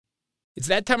It's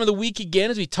that time of the week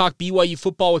again as we talk BYU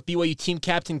football with BYU team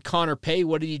captain Connor Pay.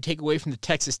 What did you take away from the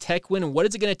Texas Tech win, and what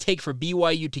is it going to take for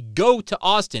BYU to go to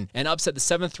Austin and upset the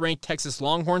 7th-ranked Texas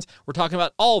Longhorns? We're talking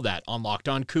about all that on Locked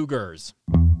On Cougars.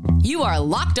 You are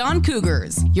Locked On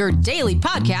Cougars, your daily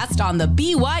podcast on the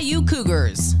BYU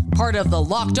Cougars, part of the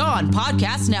Locked On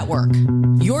Podcast Network,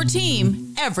 your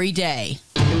team every day.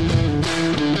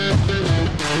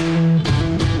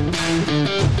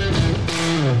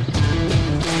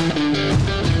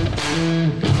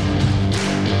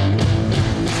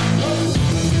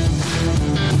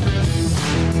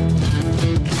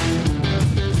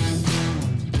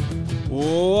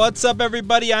 What's up,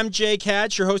 everybody? I'm Jake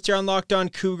Hatch, your host here on Locked On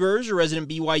Cougars, your resident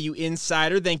BYU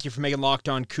insider. Thank you for making Locked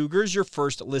On Cougars your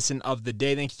first listen of the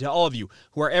day. Thank you to all of you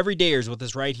who are everydayers with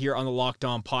us right here on the Locked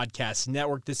On Podcast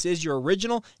Network. This is your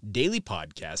original daily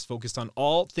podcast focused on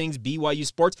all things BYU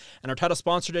sports. And our title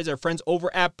sponsor today is our friends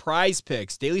over at Prize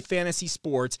Picks, daily fantasy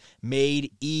sports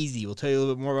made easy. We'll tell you a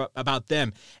little bit more about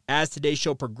them as today's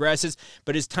show progresses.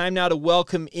 But it's time now to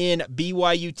welcome in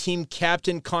BYU team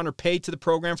captain Connor Pay to the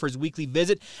program for his weekly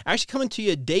visit. Actually coming to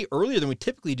you a day earlier than we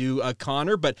typically do,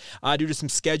 Connor, but due to some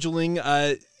scheduling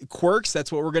quirks,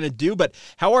 that's what we're going to do. But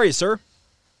how are you, sir?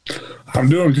 I'm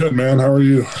doing good, man. How are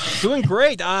you? Doing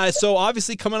great. So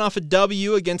obviously coming off a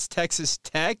W against Texas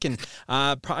Tech, and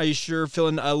probably sure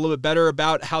feeling a little bit better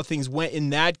about how things went in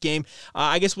that game.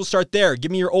 I guess we'll start there.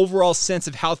 Give me your overall sense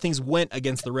of how things went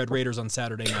against the Red Raiders on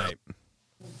Saturday night.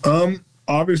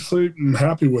 Obviously, I'm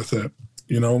happy with it.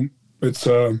 You know, it's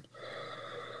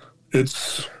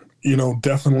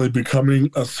definitely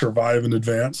becoming a survive and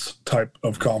advance type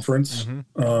of conference,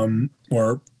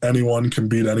 where anyone can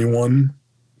beat anyone,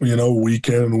 week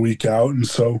in and week out. And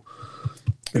so,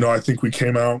 I think we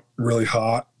came out really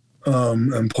hot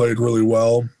and played really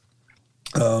well.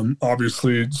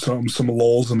 Obviously, some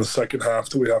lulls in the second half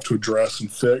that we have to address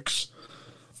and fix.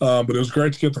 But it was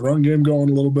great to get the run game going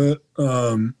a little bit,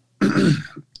 and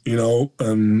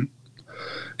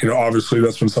obviously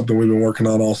that's been something we've been working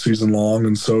on all season long.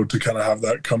 And so to kind of have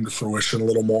that come to fruition a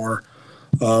little more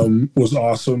was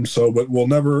awesome. So, but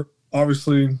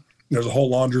obviously there's a whole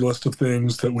laundry list of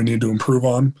things that we need to improve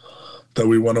on that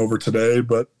we went over today.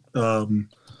 But,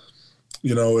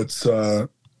 it's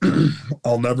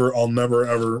I'll never,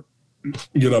 ever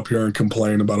get up here and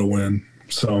complain about a win.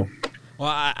 So. Well,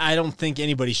 I don't think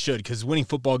anybody should, because winning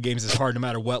football games is hard no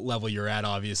matter what level you're at,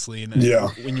 obviously. And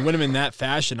when you win them in that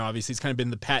fashion, obviously, it's kind of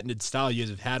been the patented style you guys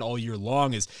have had all year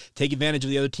long, is take advantage of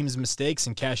the other team's mistakes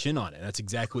and cash in on it. That's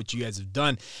exactly what you guys have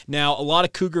done. Now, a lot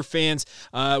of Cougar fans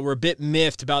were a bit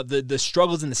miffed about the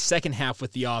struggles in the second half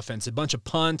with the offense. A bunch of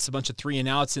punts, a bunch of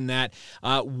 3-and-outs in that.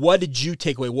 What did you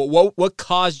take away? What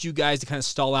caused you guys to kind of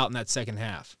stall out in that second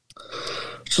half?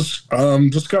 Just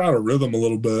got out of rhythm a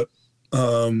little bit.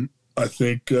 I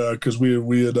think because we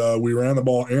ran the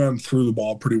ball and threw the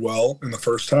ball pretty well in the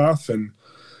first half, and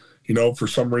for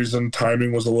some reason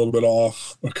timing was a little bit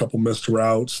off, a couple missed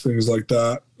routes, things like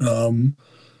that. That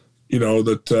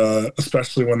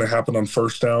especially when they happen on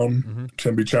first down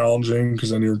can be challenging, because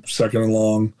then you're second and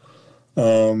long,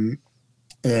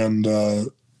 and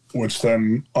which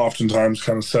then oftentimes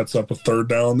kind of sets up a third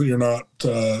down that you're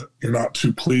not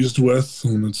too pleased with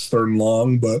when it's third and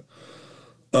long, but.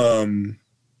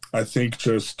 I think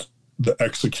just the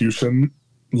execution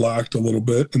lacked a little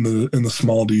bit in the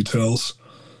small details.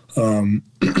 Whether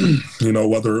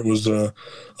it was a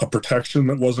protection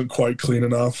that wasn't quite clean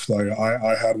enough. Like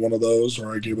I had one of those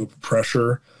where I gave up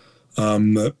pressure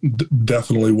that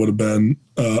definitely would have been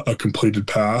a completed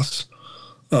pass.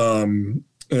 And,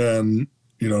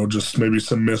 just maybe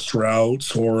some missed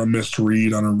routes or a missed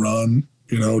read on a run,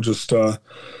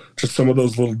 just some of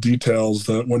those little details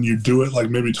that when you do it like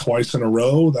maybe twice in a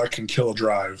row, that can kill a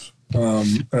drive.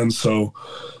 And so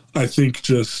I think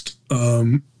just, we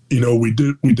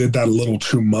did that a little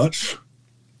too much.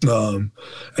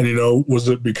 Was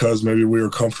it because maybe we were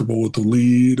comfortable with the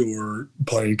lead or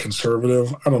playing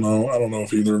conservative? I don't know. I don't know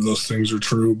if either of those things are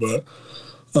true, but,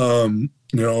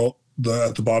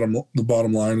 the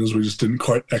bottom line is we just didn't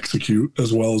quite execute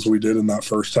as well as we did in that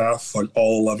first half, like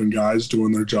all 11 guys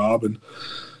doing their job. And,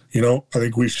 I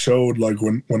think we showed, like,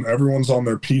 when everyone's on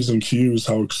their P's and Q's,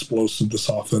 how explosive this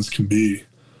offense can be.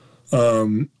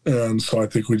 And so I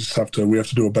think we have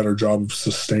to do a better job of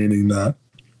sustaining that,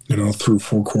 through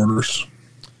 4 quarters.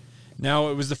 Now,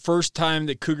 it was the first time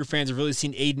that Cougar fans have really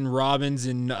seen Aiden Robbins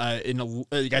in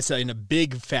a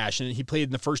big fashion. He played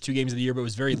in the first 2 games of the year, but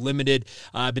was very limited.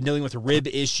 Been dealing with a rib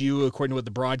issue, according to what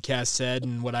the broadcast said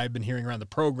and what I've been hearing around the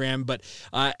program. But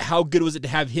how good was it to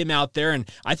have him out there? And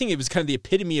I think it was kind of the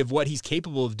epitome of what he's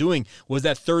capable of doing was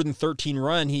that 3rd and 13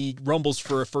 run. He rumbles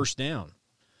for a first down.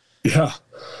 Yeah.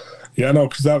 Yeah, no,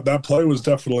 because that play was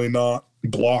definitely not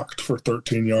blocked for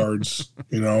 13 yards,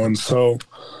 and so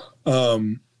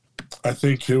I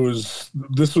think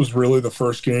this was really the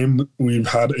first game that we've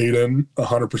had Aiden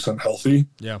 100% healthy.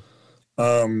 Yeah.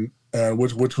 And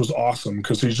which was awesome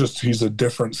because he's a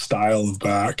different style of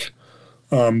back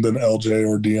than LJ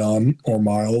or Dion or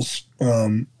Miles.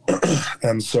 And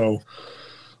so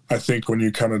I think when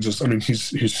you kind of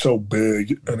he's so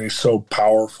big and he's so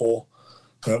powerful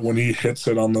that when he hits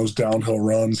it on those downhill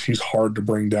runs, he's hard to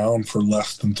bring down for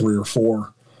less than 3 or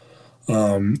 4.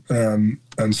 And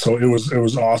so it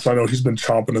was awesome. I know he's been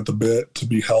chomping at the bit to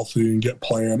be healthy and get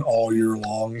playing all year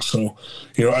long. So,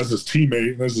 as his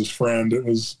teammate and as his friend, it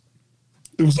was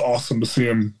awesome to see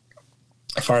him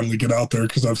finally get out there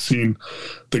because I've seen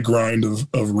the grind of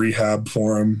rehab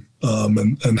for him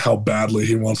and how badly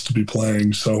he wants to be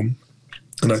playing. So,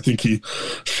 and I think he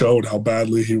showed how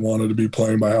badly he wanted to be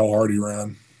playing by how hard he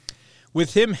ran.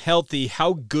 With him healthy,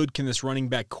 how good can this running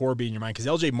back core be in your mind? Because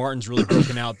LJ Martin's really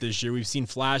broken out this year. We've seen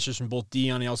flashes from both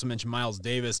Dion. He also mentioned Miles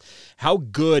Davis. How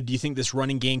good do you think this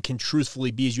running game can truthfully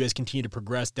be as you guys continue to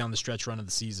progress down the stretch run of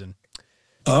the season?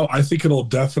 I think it'll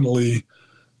definitely,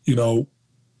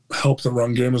 help the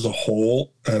run game as a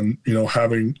whole, and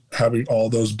having all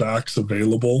those backs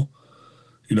available.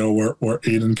 Where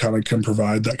Aiden kind of can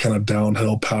provide that kind of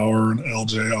downhill power, and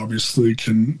LJ obviously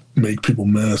can make people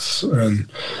miss.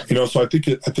 And, so I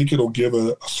think it'll give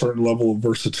a certain level of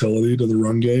versatility to the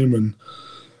run game. And,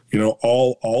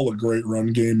 all a great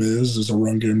run game is a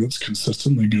run game that's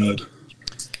consistently good.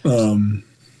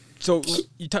 So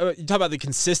you talk about the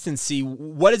consistency.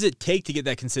 What does it take to get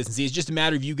that consistency? It's just a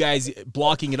matter of you guys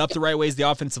blocking it up the right way as the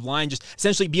offensive line, just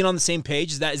essentially being on the same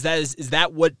page. Is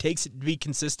that what it takes it to be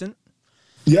consistent?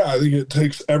 Yeah, I think it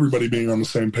takes everybody being on the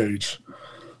same page,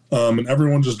 and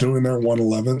everyone just doing their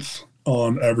 1/11th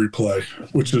on every play,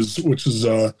 which is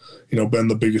been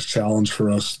the biggest challenge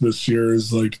for us this year.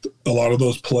 Is like a lot of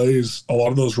those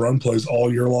run plays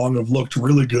all year long have looked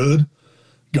really good,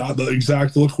 got the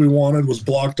exact look we wanted, was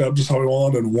blocked up just how we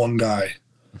wanted, and one guy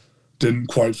didn't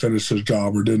quite finish his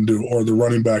job or the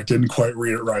running back didn't quite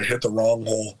read it right, hit the wrong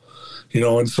hole.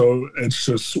 And so it's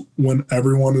just when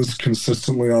everyone is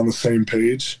consistently on the same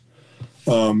page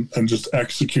and just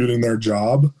executing their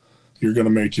job, you're going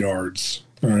to make yards,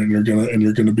 all right? And you're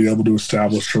going to be able to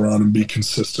establish a run and be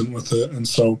consistent with it. And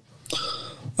so,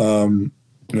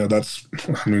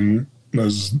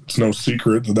 it's no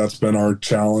secret that's been our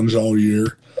challenge all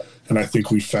year. And I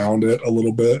think we found it a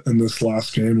little bit in this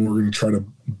last game, and we're going to try to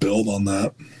build on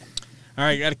that. All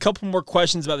right, got a couple more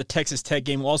questions about the Texas Tech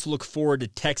game. We'll also look forward to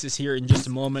Texas here in just a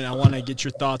moment. I want to get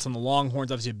your thoughts on the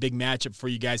Longhorns. Obviously, a big matchup for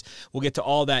you guys. We'll get to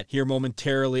all that here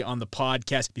momentarily on the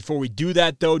podcast. Before we do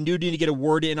that, though, need to get a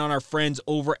word in on our friends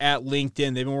over at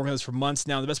LinkedIn. They've been working on this for months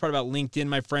now. The best part about LinkedIn,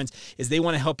 my friends, is they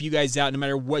want to help you guys out no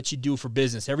matter what you do for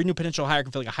business. Every new potential hire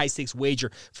can feel like a high-stakes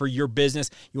wager for your business.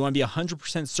 You want to be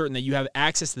 100% certain that you have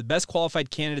access to the best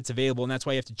qualified candidates available, and that's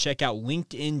why you have to check out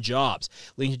LinkedIn Jobs.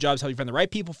 LinkedIn Jobs help you find the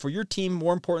right people for your team.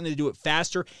 More importantly, to do it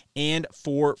faster and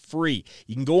for free.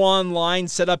 You can go online,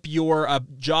 set up your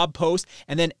job post,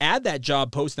 and then add that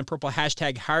job post in the purple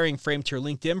hashtag hiring frame to your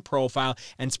LinkedIn profile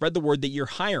and spread the word that you're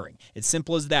hiring. It's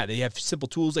simple as that. They have simple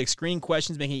tools like screening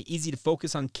questions, making it easy to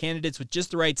focus on candidates with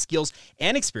just the right skills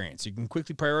and experience. You can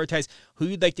quickly prioritize who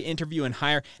you'd like to interview and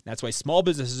hire. That's why small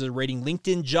businesses are rating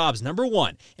LinkedIn Jobs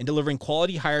 #1 in delivering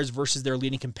quality hires versus their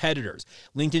leading competitors.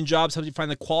 LinkedIn Jobs helps you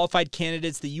find the qualified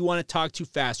candidates that you want to talk to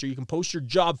faster. You can post your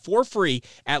job for free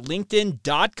at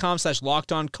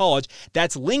linkedin.com/lockedoncollege.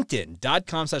 That's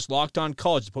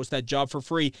linkedin.com/lockedoncollege to post that job for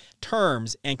free.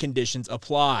 Terms and conditions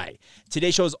apply.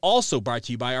 Today's show is also brought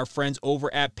to you by our friends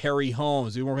over at Perry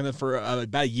Homes. We've been working with them for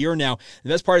about a year now. The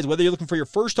best part is whether you're looking for your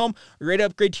first home or you're ready to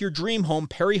upgrade to your dream home,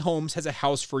 Perry Homes has a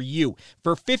house for you.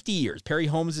 For 50 years, Perry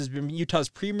Homes has been Utah's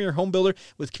premier home builder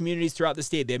with communities throughout the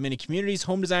state. They have many communities,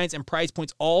 home designs, and price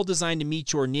points all designed to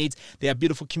meet your needs. They have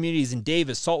beautiful communities in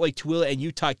Davis, Salt Lake, Tooele, and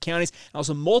Utah counties, and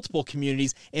also multiple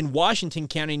communities in Washington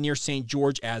County near St.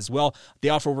 George as well. They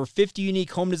offer over 50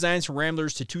 unique home designs from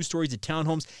ramblers to 2-stories to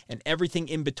townhomes and everything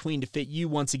in between to fit you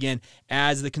once again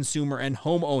as the consumer and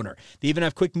homeowner. They even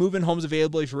have quick move-in homes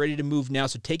available if you're ready to move now,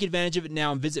 so take advantage of it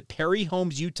now and visit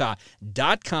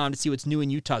PerryHomesUtah.com to see what's new in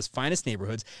Utah's finest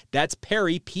neighborhoods. That's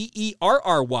Perry, Perry,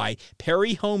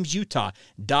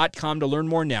 PerryHomesUtah.com to learn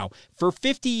more now. For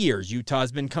 50 years, Utah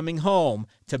has been coming home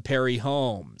to Perry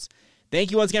Homes.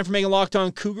 Thank you once again for making Locked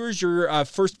On Cougars your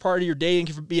first part of your day. Thank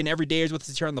you for being everydayers with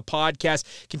us here on the podcast.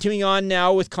 Continuing on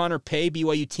now with Connor Pay,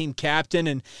 BYU team captain.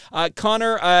 And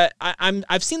Connor,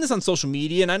 I've seen this on social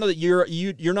media, and I know that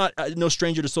you're not no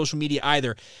stranger to social media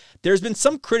either. There's been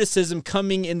some criticism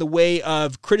coming in the way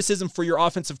of criticism for your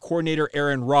offensive coordinator,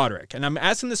 Aaron Roderick. And I'm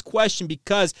asking this question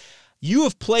because you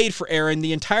have played for Aaron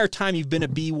the entire time you've been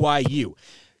at BYU.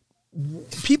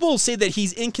 People say that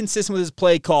he's inconsistent with his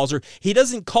play calls, or he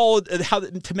doesn't call it how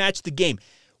to match the game.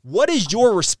 What is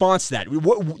your response to that?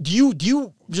 Do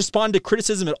you respond to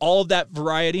criticism at all of that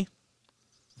variety?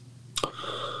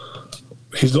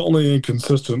 He's only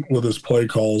inconsistent with his play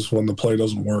calls when the play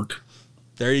doesn't work.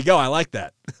 There you go. I like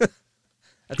that.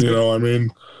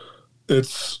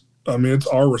 It's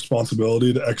our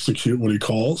responsibility to execute what he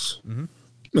calls. Mm-hmm.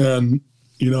 And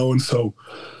so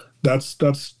that's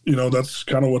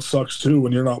kind of what sucks too.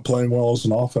 When you're not playing well as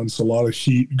an offense, a lot of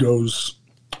heat goes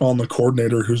on the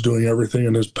coordinator who's doing everything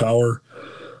in his power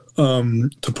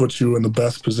to put you in the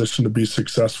best position to be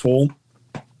successful.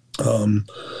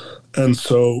 And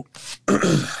so,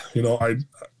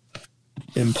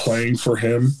 in playing for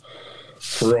him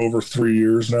for over 3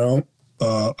 years now,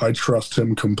 I trust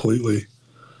him completely.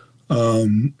 I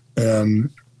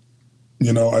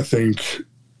think,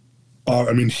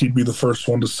 he'd be the first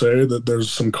one to say that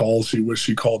there's some calls he wish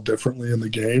he called differently in the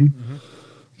game. Mm-hmm.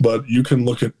 But you can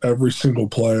look at every single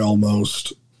play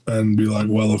almost and be like,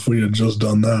 well, if we had just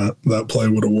done that, that play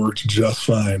would have worked just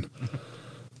fine.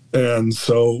 And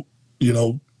so,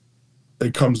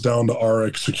 it comes down to our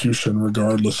execution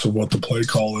regardless of what the play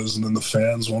call is, and then the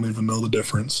fans won't even know the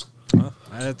difference.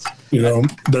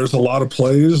 There's a lot of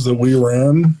plays that we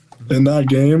ran in that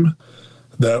game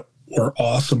that were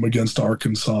awesome against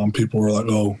Arkansas, and people were like,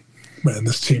 oh, man,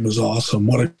 this team is awesome.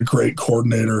 What a great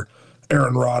coordinator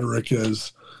Aaron Roderick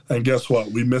is. And guess what?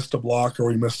 We missed a block or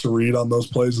we missed a read on those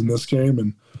plays in this game,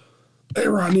 and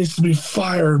Aaron needs to be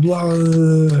fired, blah, blah,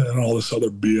 blah, and all this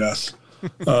other BS.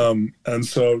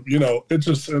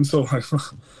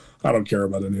 I don't care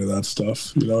about any of that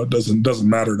stuff. It doesn't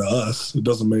matter to us. It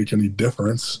doesn't make any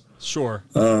difference. Sure.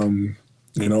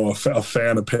 A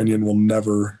fan opinion will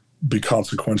never be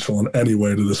consequential in any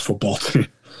way to this football team.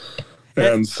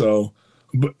 But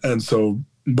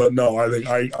no, I think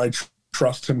I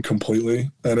trust him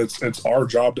completely, and it's our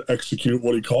job to execute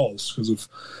what he calls. Because if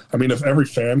every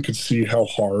fan could see how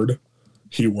hard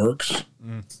he works,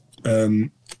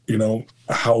 and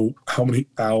how many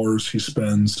hours he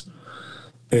spends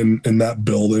in that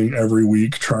building every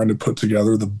week trying to put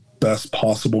together the best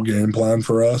possible game plan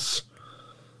for us,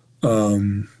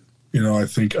 I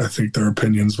think their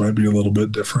opinions might be a little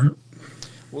bit different.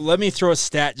 Well, let me throw a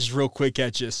stat just real quick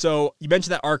at you. So you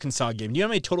mentioned that Arkansas game. Do you know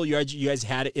how many total yards you guys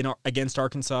had against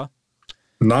Arkansas?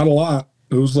 Not a lot.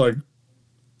 It was like,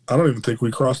 I don't even think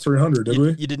we crossed 300, did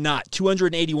we? You did not.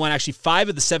 281. Actually, 5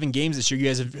 of the 7 games this year, you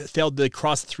guys have failed to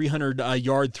cross the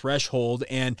 300-yard threshold.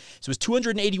 And so it was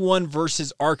 281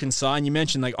 versus Arkansas. And you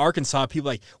mentioned, Arkansas, people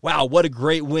like, wow, what a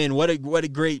great win. What a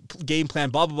great game plan,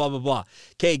 blah, blah, blah, blah, blah.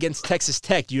 Okay, against Texas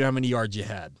Tech, do you know how many yards you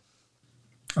had?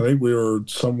 I think we were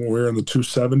somewhere in the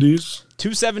 270s.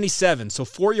 277, so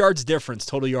 4 yards difference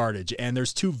total yardage, and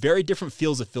there's 2 very different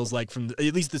feels. It feels like from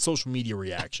at least the social media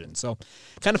reaction. So,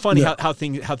 kind of funny how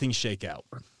things shake out.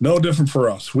 No different for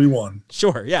us. We won.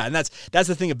 Sure, yeah, and that's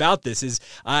the thing about this is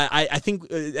I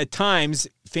think at times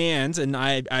fans, and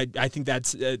I think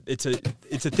that's it's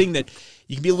a thing that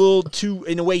you can be a little too,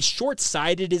 in a way,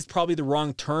 short-sighted is probably the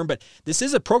wrong term, but this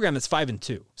is a program that's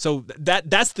 5-2. So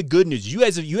that's the good news. You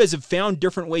guys have found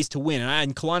different ways to win,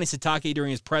 and Kalani Sitake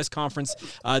during his press conference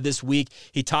this week,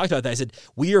 he talked about that. I said,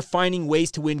 we are finding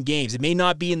ways to win games. It may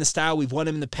not be in the style we've won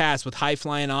them in the past with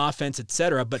high-flying offense,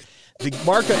 etc., but the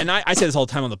mark, and I say this all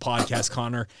the time on the podcast,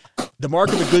 Connor, the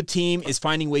mark of a good team is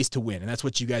finding ways to win, and that's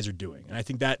what you guys are doing. And I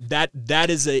think that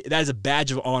is a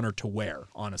badge of honor to wear,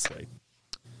 honestly.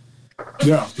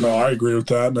 Yeah, no, I agree with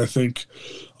that, and I think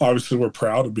obviously we're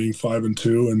proud of being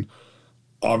 5-2, and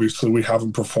obviously we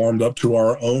haven't performed up to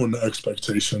our own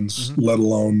expectations, let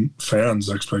alone fans'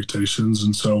 expectations,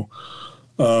 and so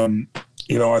I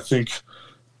think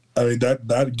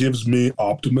that gives me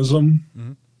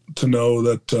optimism to know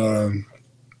that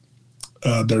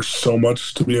there's so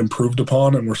much to be improved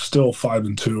upon, and we're still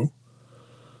 5-2.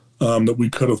 That we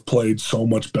could have played so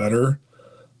much better,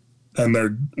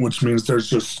 which means there's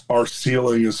just our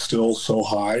ceiling is still so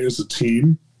high as a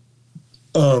team,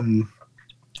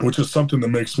 which is something that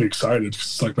makes me excited.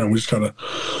 It's like, man, we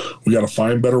gotta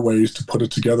find better ways to put it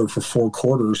together for 4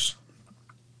 quarters,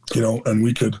 and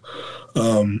we could,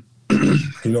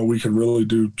 we could really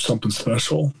do something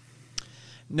special.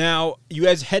 Now, you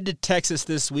guys head to Texas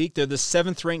this week. They're the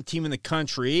 7th-ranked team in the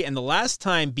country, and the last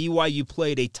time BYU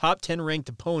played a top 10-ranked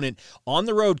opponent on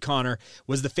the road, Connor,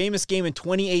 was the famous game in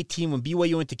 2018 when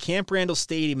BYU went to Camp Randall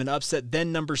Stadium and upset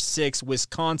then number 6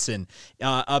 Wisconsin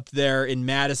up there in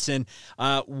Madison.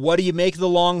 What do you make of the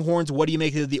Longhorns? What do you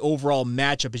make of the overall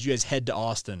matchup as you guys head to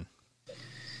Austin?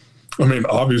 I mean,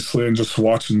 obviously, and just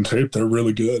watching tape, they're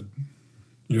really good.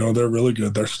 They're really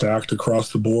good. They're stacked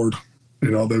across the board.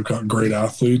 They've got great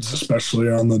athletes, especially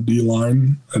on the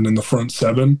D-line and in the front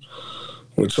 7,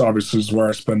 which obviously is where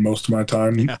I spend most of my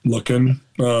time looking.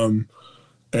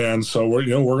 And so we're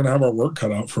going to have our work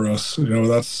cut out for us.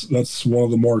 That's one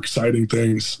of the more exciting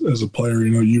things as a player.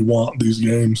 You want these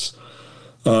games.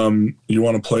 You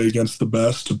want to play against the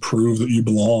best to prove that you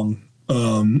belong.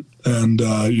 You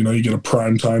get a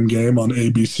primetime game on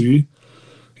ABC.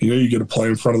 You get to play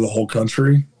in front of the whole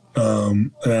country.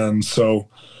 And so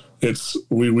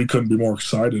we couldn't be more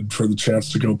excited for the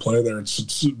chance to go play there.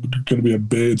 It's going to be a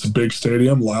big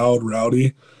stadium, loud,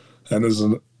 rowdy, and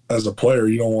as a player,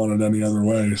 you don't want it any other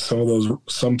way.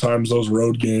 Sometimes those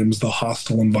road games, the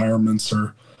hostile environments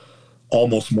are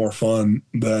almost more fun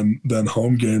than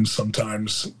home games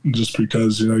sometimes, just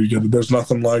because there's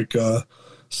nothing like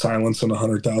silence and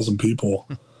 100,000 people,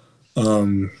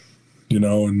 and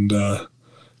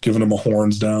giving them a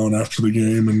horns down after the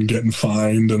game and getting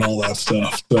fined and all that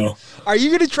stuff. So, are you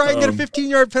going to try and get a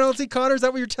 15-yard penalty, Connor? Is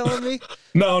that what you're telling me?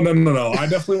 No. I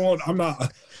definitely won't. I'm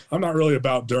not really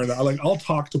about during that. I'll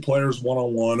talk to players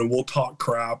one-on-one and we'll talk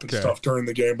crap and stuff during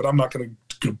the game, but I'm not going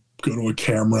to go to a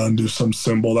camera and do some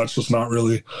symbol. That's not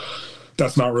really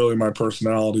my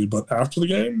personality. But after the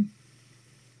game,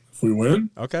 if we win,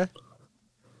 okay.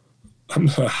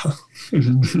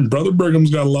 Brother Brigham's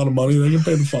got a lot of money. They can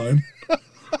pay the fine.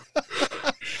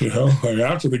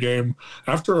 After the game,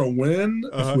 after a win,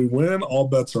 if we win, all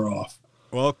bets are off.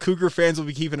 Well, Cougar fans will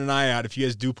be keeping an eye out if you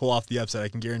guys do pull off the upset. I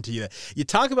can guarantee you that. You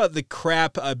talk about the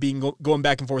crap going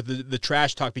back and forth, the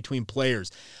trash talk between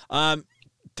players.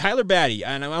 Tyler Batty,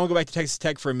 and I want to go back to Texas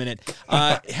Tech for a minute,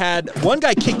 had one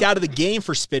guy kicked out of the game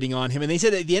for spitting on him, and they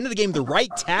said at the end of the game, the right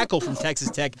tackle from Texas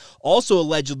Tech also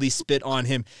allegedly spit on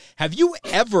him. Have you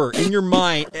ever, in your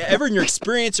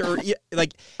experience, or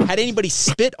had anybody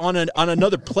spit on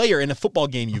another player in a football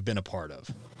game you've been a part of?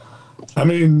 I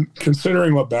mean,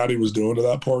 considering what Batty was doing to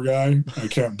that poor guy, I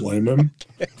can't blame him.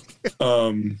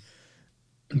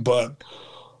 But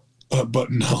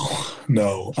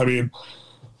no. I mean,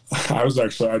 I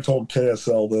told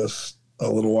KSL this a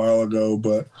little while ago,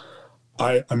 but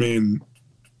I mean,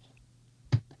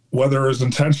 whether it's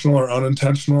intentional or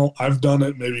unintentional, I've done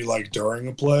it maybe during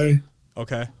a play.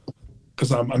 Okay.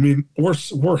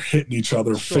 Because we're hitting each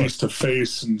other face to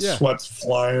face and sweat's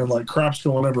flying, crap's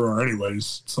going everywhere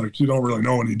anyways. It's you don't really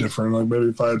know any different. Maybe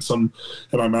if I had some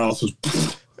in my mouth, it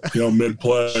was mid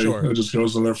play, it just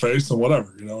goes in their face and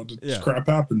whatever. Crap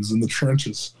happens in the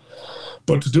trenches.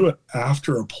 But to do it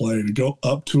after a play, to go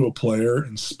up to a player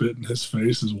and spit in his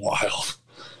face is wild.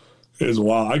 It is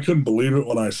wild. I couldn't believe it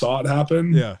when I saw it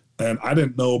happen. Yeah. And I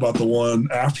didn't know about the one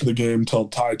after the game until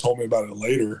Ty told me about it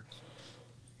later.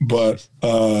 But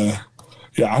I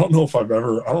don't know if I've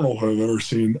ever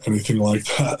seen anything like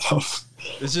that.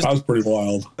 That was pretty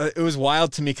wild. It was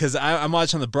wild to me because I'm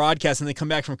watching the broadcast and they come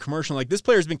back from commercial this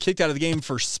player's been kicked out of the game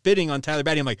for spitting on Tyler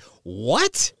Batty. I'm like,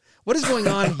 what? What is going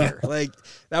on here?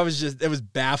 It was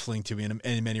baffling to me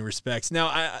in many respects.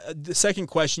 Now, the second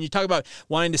question, you talk about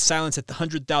wanting to silence at the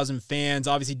 100,000 fans.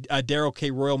 Obviously, Darrell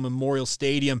K. Royal Memorial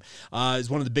Stadium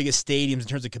is one of the biggest stadiums in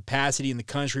terms of capacity in the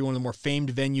country, one of the more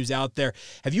famed venues out there.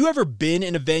 Have you ever been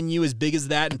in a venue as big as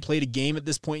that and played a game at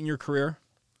this point in your career?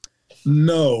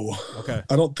 No. Okay.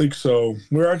 I don't think so.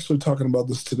 We were actually talking about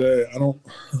this today. I don't.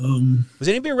 Was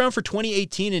anybody around for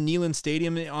 2018 in Neyland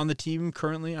Stadium on the team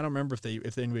currently? I don't remember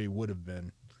if anybody would have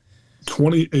been.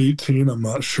 2018, I'm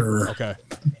not sure. Okay.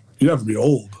 You have to be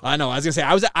old. I know. I was gonna say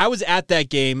I was at that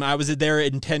game. I was there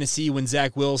in Tennessee when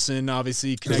Zach Wilson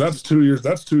obviously connected. That's 2 years.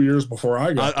 That's 2 years before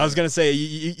I got. I was gonna say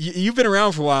you've been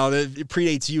around for a while. It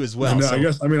predates you as well. No, so.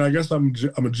 I guess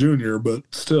I'm a junior, but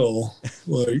still,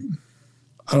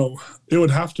 I don't. It would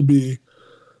have to be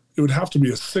a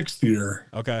 6th year.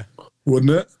 Okay.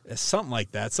 wouldn't it? Something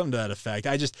like that, something to that effect.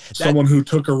 Someone who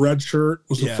took a red shirt,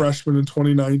 was a freshman in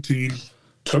 2019,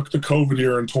 took the COVID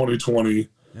year in 2020.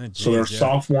 Oh, geez, so they're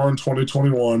sophomore in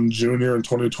 2021, junior in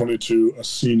 2022, a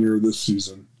senior this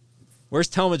season. Where's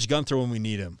Talmadge Gunther when we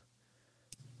need him?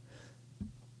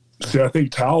 See, I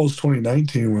think Tal was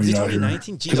 2019 when he got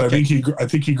 2019? here. Because I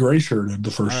think he gray shirted the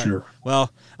first year.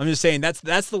 Well, I'm just saying that's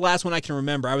the last one I can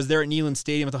remember. I was there at Neyland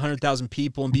Stadium with 100,000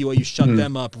 people, and BYU shut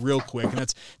them up real quick. And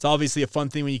it's obviously a fun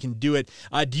thing when you can do it.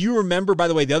 Do you remember? By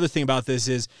the way, the other thing about this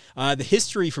is the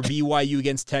history for BYU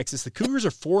against Texas. The Cougars are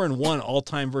 4-1 all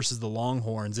time versus the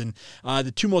Longhorns, and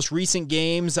the two most recent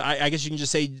games. I guess you can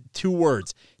just say two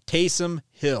words: Taysom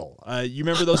Hill. You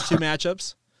remember those two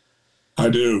matchups? I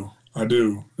do.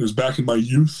 It was back in my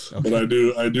youth, but I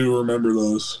do remember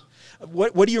those.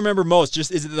 What do you remember most?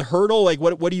 Just is it the hurdle? Like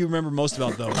what do you remember most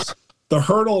about those? The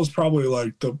hurdle is probably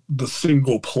like the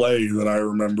single play that I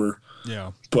remember.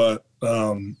 Yeah. But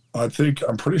I'm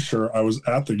pretty sure I was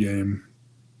at the game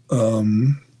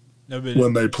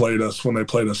when they played us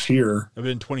here. It would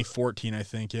been 2014, I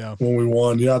think, yeah. When we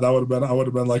won. Yeah, I would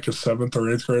have been like a 7th or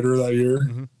 8th grader that year.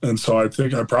 Mm-hmm. And so I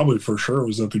think I probably for sure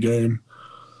was at the game.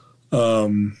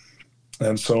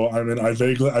 And so, I mean, I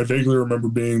vaguely remember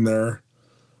being there.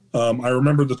 I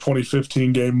remember the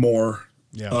 2015 game more.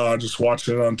 Yeah. Just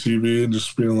watching it on TV and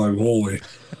just being like, holy,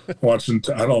 watching.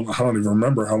 I don't even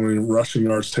remember how many rushing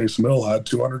yards Taysom Hill had,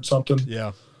 200 something.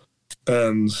 Yeah.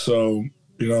 And so,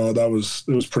 it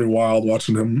was pretty wild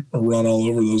watching him run all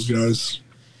over those guys.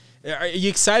 Are you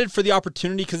excited for the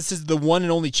opportunity? Because this is the one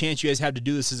and only chance you guys have to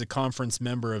do this as a conference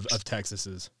member of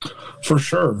Texas's. For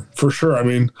sure. I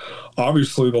mean,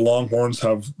 obviously the Longhorns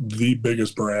have the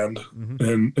biggest brand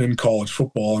in college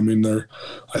football. I mean,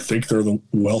 I think they're the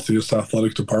wealthiest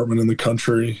athletic department in the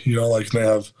country. They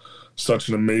have such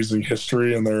an amazing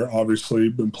history, and they're obviously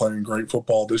been playing great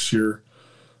football this year.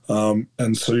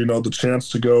 And so, the chance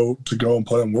to go and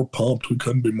play them, we're pumped. We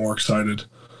couldn't be more excited.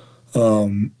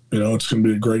 It's going to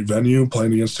be a great venue,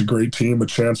 playing against a great team, a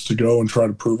chance to go and try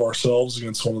to prove ourselves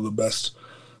against one of the best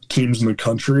teams in the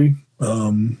country.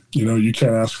 You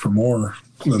can't ask for more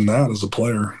than that as a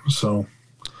player. So,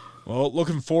 well,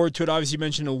 looking forward to it. Obviously, you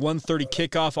mentioned a 1:30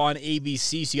 kickoff on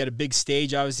ABC, so you got a big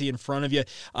stage, obviously, in front of you.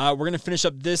 We're going to finish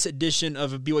up this edition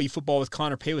of BYU Football with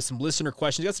Connor Pay with some listener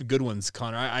questions. You got some good ones,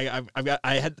 Connor. I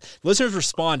had listeners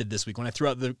responded this week when I threw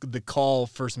out the call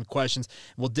for some questions.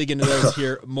 We'll dig into those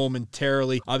here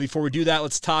momentarily. Before we do that,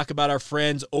 let's talk about our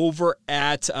friends over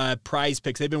at Prize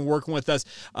Picks. They've been working with us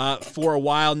for a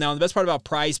while now. And the best part about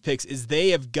Prize Picks is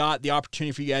they have got the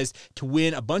opportunity for you guys to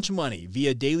win a bunch of money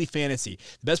via daily fantasy.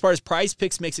 The best part is Prize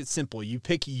Picks makes it simple. You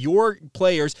pick your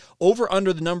players over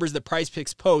under the numbers that Prize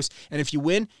Picks post, and if you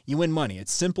win money.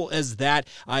 It's simple as that.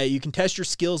 You can test your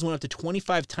skills, win up to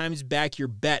 25 times back your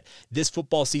bet this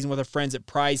football season with our friends at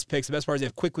Prize Picks. The best part is they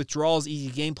have quick withdrawals, easy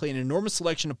gameplay, and an enormous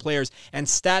selection of players and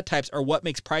stat types are what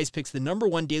makes Prize Picks the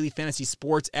 #1 daily fantasy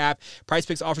sports app. Prize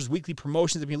Picks offers weekly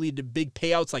promotions that can lead to big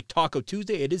payouts like Taco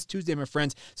Tuesday. It is Tuesday, my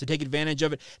friends, so take advantage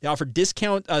of it. They offer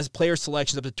discount player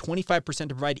selections up to 25%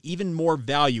 to provide even more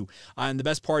value. And the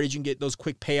best part is you can get those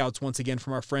quick payouts once again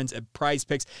from our friends at Prize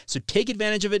Picks. So take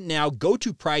advantage of it now. Go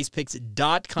to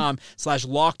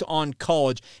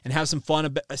prizepicks.com/lockedoncollege and have some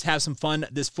fun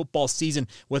this football season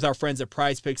with our friends at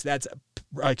Prize Picks. That's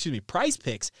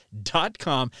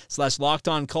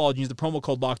prizepicks.com/lockedoncollege. Use the promo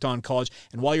code lockedoncollege,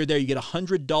 and while you're there, you get a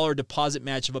 $100 deposit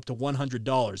match of up to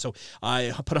 $100. So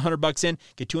put $100 in,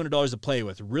 get $200 to play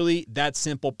with. Really that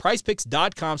simple.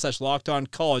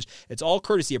 prizepicks.com/lockedoncollege. It's all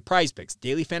courtesy of Prize Picks,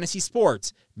 daily fantasy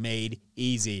sports made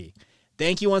easy.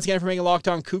 Thank you once again for making Locked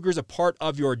On Cougars a part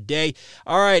of your day.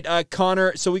 All right,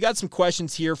 Connor, so we got some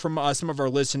questions here from some of our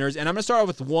listeners, and I'm going to start off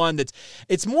with one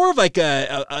it's more of like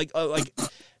like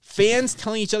fans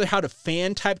telling each other how to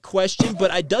fan type question, but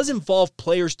it does involve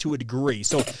players to a degree.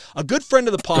 So a good friend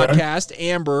of the podcast,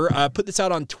 Amber, put this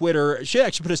out on Twitter. She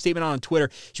actually put a statement on Twitter.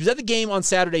 She was at the game on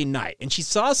Saturday night, and she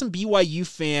saw some BYU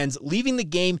fans leaving the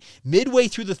game midway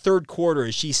through the third quarter,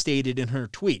 as she stated in her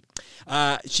tweet.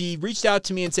 She reached out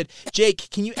to me and said, Jake,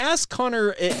 can you ask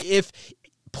Connor if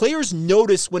players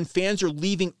notice when fans are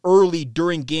leaving early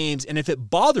during games and if it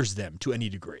bothers them to any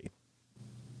degree?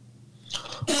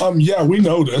 Yeah, we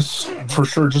notice for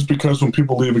sure, just because when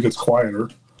people leave, it gets quieter.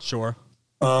 Sure.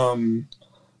 And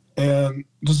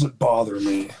does it bother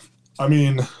me? I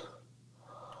mean,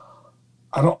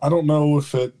 I don't know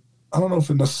if it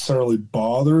necessarily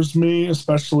bothers me,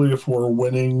 especially if we're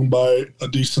winning by a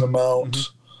decent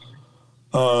amount.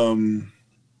 Mm-hmm.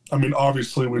 I mean,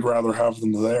 obviously we'd rather have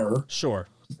them there. Sure.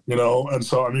 And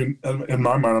so, I mean, in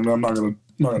my mind, I'm not going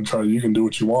not going to try. You can do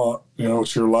what you want.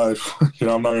 It's your life.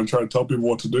 I'm not going to try to tell people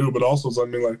what to do. But also,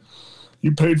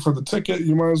 you paid for the ticket.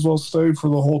 You might as well stay for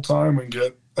the whole time and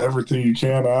get everything you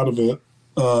can out of it.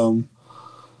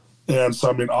 And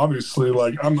so, obviously,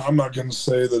 I'm not going to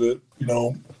say that it,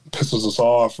 pisses us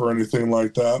off or anything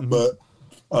like that. Mm-hmm. But,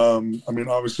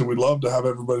 obviously, we'd love to have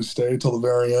everybody stay till the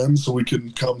very end so we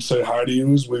can come say hi to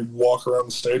you as we walk around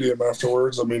the stadium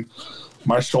afterwards.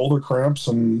 My shoulder cramps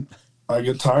and I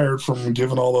get tired from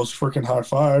giving all those freaking high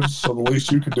fives. So the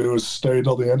least you can do is stay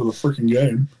till the end of the freaking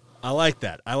game. I like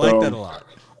that. I like that a lot.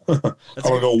 I'm going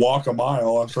to go walk a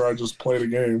mile after I just played a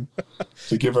game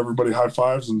to give everybody high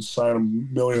fives and sign a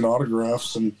million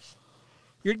autographs. And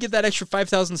you're going to get that extra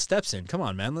 5,000 steps in. Come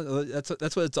on, man. That's what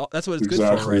it's good for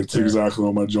exactly. right It's there. exactly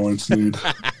what my joints need.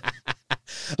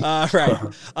 All right.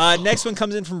 Next one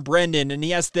comes in from Brendan, and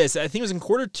he asked this. I think it was in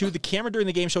quarter 2. The camera during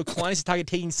the game showed Kalani Sitake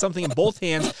taking something in both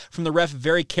hands from the ref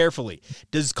very carefully.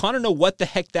 Does Connor know what the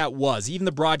heck that was? Even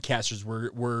the broadcasters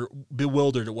were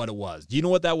bewildered at what it was. Do you know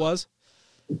what that was?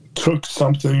 Took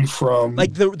something from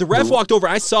the ref walked over.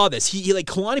 I saw this. He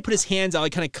Kalani put his hands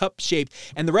out kind of cup shaped,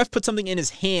 and the ref put something in his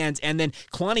hands, and then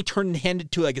Kalani turned and handed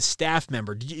it to a staff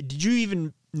member. Did you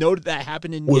even know that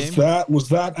happened in game? Was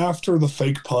that after the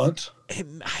fake punt? It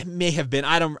may have been.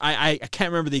 I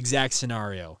can't remember the exact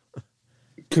scenario.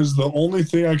 Because the only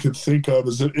thing I could think of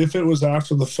is that if it was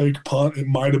after the fake punt, it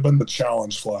might have been the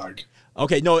challenge flag.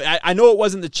 Okay, no, I know it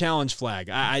wasn't the challenge flag.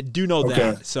 I do know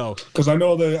that. So because I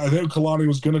know I think Kalani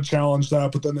was going to challenge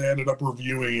that, but then they ended up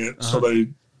reviewing it, so they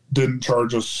didn't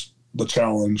charge us the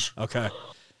challenge. Okay.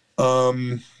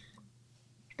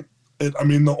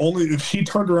 If he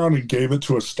turned around and gave it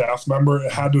to a staff member,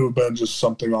 it had to have been just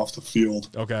something off the field.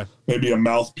 Okay. Maybe a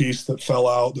mouthpiece that fell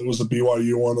out that was a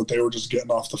BYU one that they were just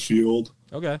getting off the field.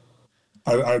 Okay.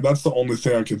 That's the only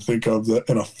thing I can think of that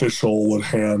an official would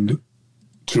hand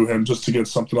to him just to get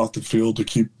something off the field to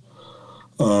keep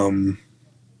someone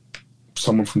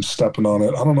from stepping on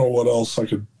it. I don't know what else I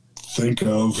could think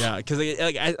of. Yeah, because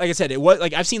like I said, it was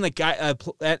I've seen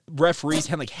referees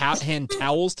hand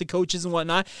towels to coaches and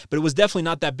whatnot, but it was definitely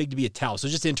not that big to be a towel. So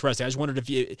it's just interesting. I just wondered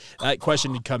if that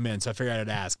question would come in, so I figured I'd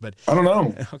ask. But I don't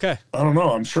know. Okay, I don't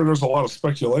know. I'm sure there's a lot of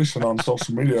speculation on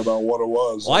social media about what it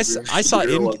was. Well, I saw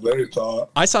what they thought.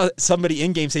 I saw somebody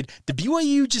in game saying, "Did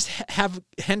BYU just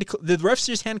the refs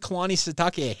just hand Kalani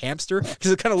Sitake a hamster?"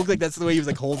 Because it kind of looked like that's the way he was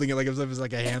holding it, like it was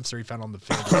like a hamster he found on the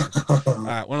field. All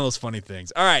right, one of those funny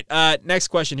things. All right. Next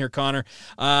question here, Connor.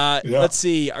 Let's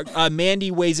see.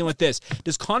 Mandy weighs in with this.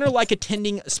 Does Connor like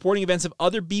attending sporting events of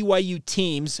other BYU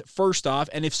teams, first off?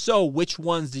 And if so, which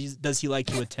ones does he like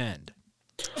to attend?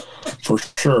 For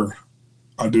sure.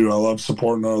 I do. I love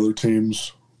supporting other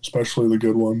teams, especially the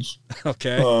good ones.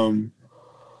 Okay.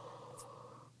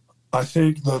 I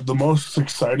think the most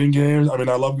exciting games, I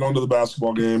love going to the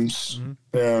basketball games,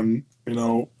 and,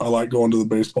 I like going to the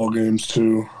baseball games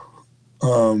too.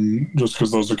 Just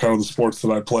because those are kind of the sports that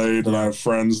I played, and I have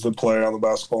friends that play on the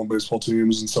basketball and baseball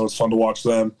teams, and so it's fun to watch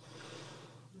them.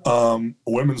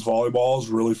 Women's volleyball is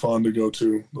really fun to go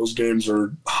to. Those games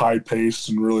are high-paced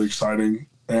and really exciting,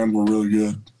 and we're really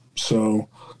good. So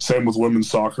same with women's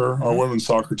soccer. Our women's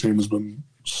soccer team has been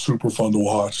super fun to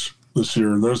watch this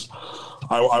year.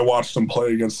 I watched them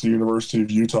play against the University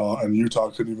of Utah, and Utah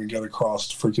couldn't even get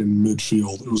across freaking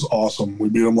midfield. It was awesome. We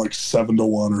beat them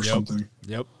 7-1 or something.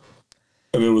 Yep.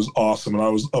 And it was awesome. And I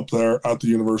was up there at the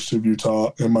University of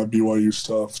Utah in my BYU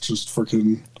stuff, just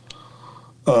freaking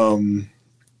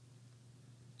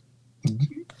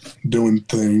doing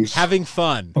things. Having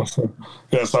fun.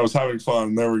 Yes, I was having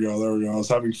fun. There we go. I was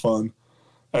having fun.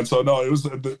 And so, no,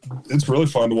 it's really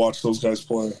fun to watch those guys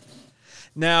play.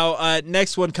 Now,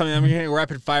 next one coming. I'm going to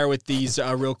rapid fire with these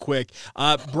real quick.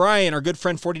 Brian, our good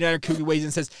friend 49er Cougar, weighs in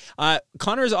and says,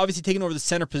 Connor has obviously taken over the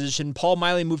center position. Paul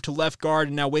Miley moved to left guard,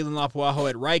 and now Waylon Lapuaho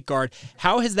at right guard.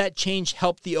 How has that change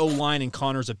helped the O-line in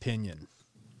Connor's opinion?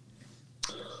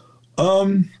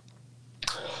 I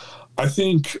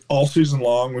think all season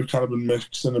long we've kind of been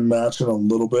mixing and matching a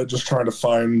little bit, just trying to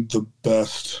find the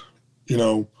best,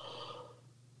 the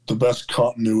best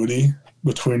continuity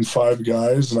between five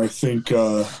guys. And I think,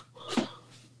 I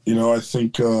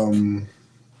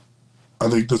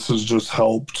think this has just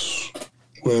helped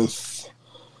with,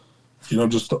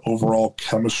 just the overall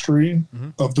chemistry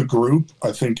of the group.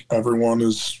 I think everyone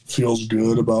feels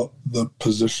good about the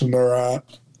position they're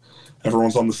at.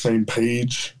 Everyone's on the same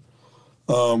page,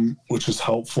 which is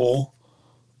helpful.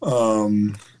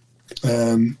 I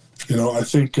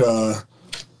think,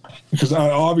 because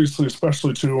obviously,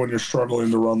 especially too, when you're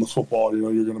struggling to run the football,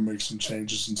 you're going to make some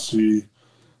changes and see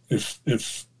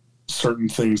if certain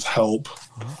things help.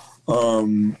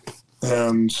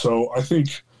 And so I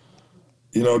think,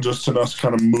 just in us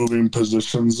kind of moving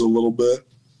positions a little bit,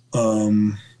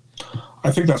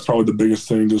 I think that's probably the biggest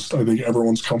thing. Just I think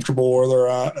everyone's comfortable where they're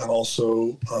at, and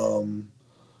also,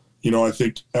 I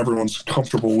think everyone's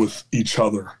comfortable with each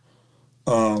other,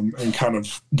 and kind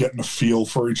of getting a feel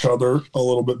for each other a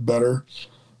little bit better,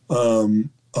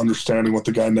 understanding what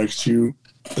the guy next to you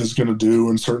is going to do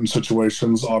in certain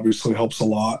situations obviously helps a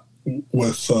lot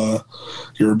with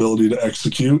your ability to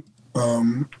execute.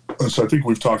 And so I think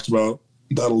we've talked about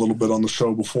that a little bit on the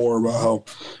show before about how,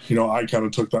 I kind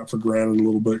of took that for granted a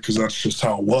little bit because that's just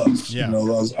how it was. Yeah.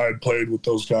 I had played with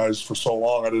those guys for so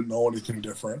long, I didn't know anything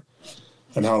different,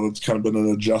 and how that's kind of been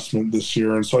an adjustment this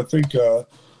year. And so I think, I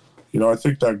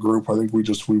think that group,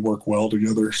 we work well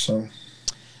together. So.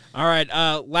 All right,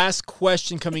 last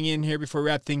question coming in here before we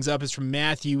wrap things up is from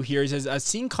Matthew here. He says,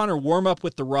 seeing Connor warm up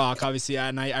with The Rock, obviously,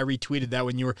 and I retweeted that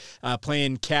when you were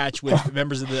playing catch with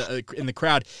members of in the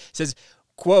crowd. It says,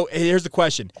 quote, here's the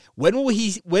question. When will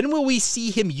we see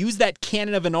him use that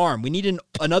cannon of an arm? We need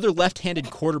another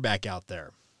left-handed quarterback out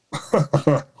there.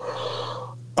 I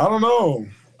don't know.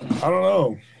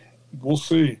 We'll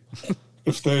see.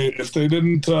 If they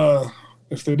didn't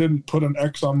put an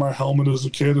X on my helmet as a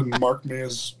kid and mark me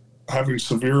as having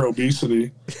severe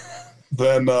obesity,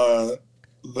 then I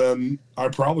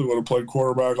probably would have played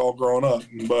quarterback all grown up.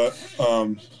 But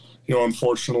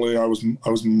unfortunately, I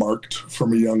was marked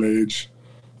from a young age.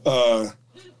 But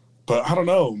I don't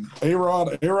know.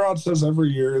 A-Rod says every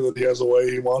year that he has a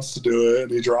way he wants to do it,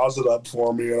 and he draws it up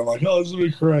for me, and I'm like, oh, this is gonna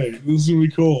be great. This is gonna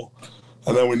be cool.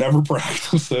 And then we never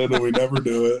practice it, and we never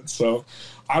do it. So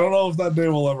I don't know if that day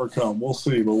will ever come. We'll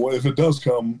see. But if it does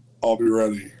come, I'll be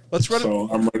ready. Let's run it.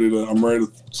 I'm ready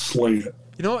to sling it.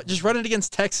 You know what? Just run it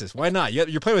against Texas. Why not?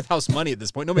 You're playing with house money at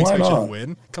this point. Nobody expects you to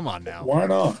win. Come on now. Why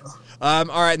not? All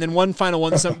right, and then one final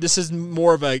one. This is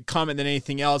more of a comment than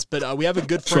anything else, but we have a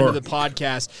good friend of the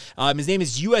podcast. His name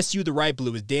is USU The Right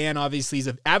Blue. Dan, obviously, he's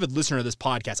an avid listener of this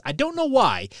podcast. I don't know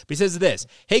why, but he says this.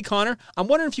 Hey, Connor, I'm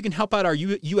wondering if you can help out our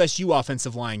USU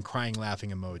offensive line, crying, laughing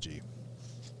emoji.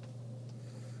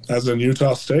 As in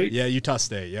Utah State? Yeah, Utah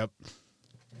State, yep.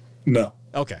 No.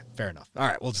 Okay, fair enough. All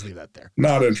right, we'll just leave that there.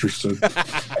 Not interested.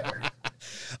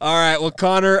 All right, well,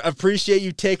 Connor, appreciate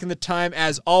you taking the time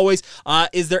as always.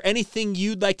 Is there anything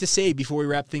you'd like to say before we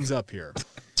wrap things up here?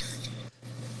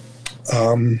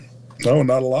 No,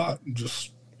 not a lot.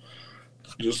 Just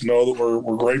know that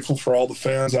we're grateful for all the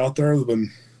fans out there that have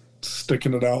been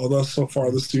sticking it out with us so far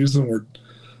this season.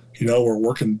 We're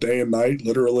working day and night,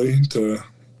 literally, to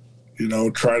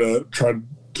try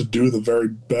to do the very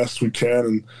best we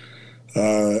can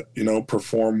and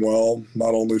perform well,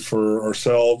 not only for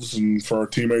ourselves and for our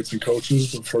teammates and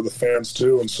coaches, but for the fans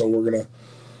too. And so we're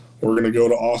gonna go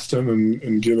to Austin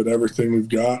and give it everything we've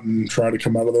got and try to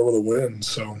come out of there with a win.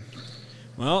 So.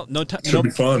 Well, Should be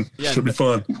fun. Yeah, should be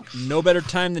fun. No better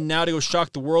time than now to go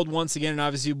shock the world once again, and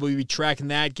obviously we'll be tracking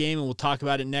that game, and we'll talk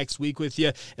about it next week with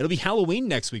you. It'll be Halloween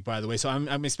next week, by the way, so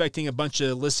I'm expecting a bunch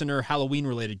of listener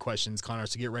Halloween-related questions, Connor,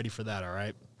 so get ready for that, all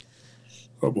right?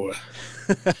 Oh, boy.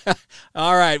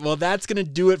 All right, well, that's going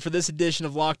to do it for this edition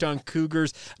of Locked On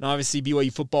Cougars, and obviously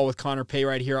BYU football with Connor Pay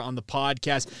right here on the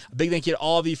podcast. A big thank you to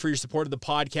all of you for your support of the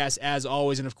podcast, as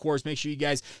always, and of course, make sure you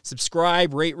guys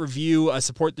subscribe, rate, review,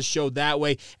 support the show that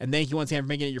way, and thank you once again for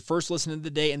making it your first listen of the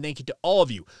day, and thank you to all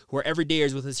of you who are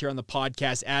everydayers with us here on the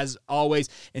podcast, as always.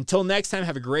 Until next time,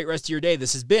 have a great rest of your day.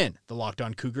 This has been the Locked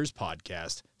On Cougars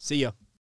podcast. See ya.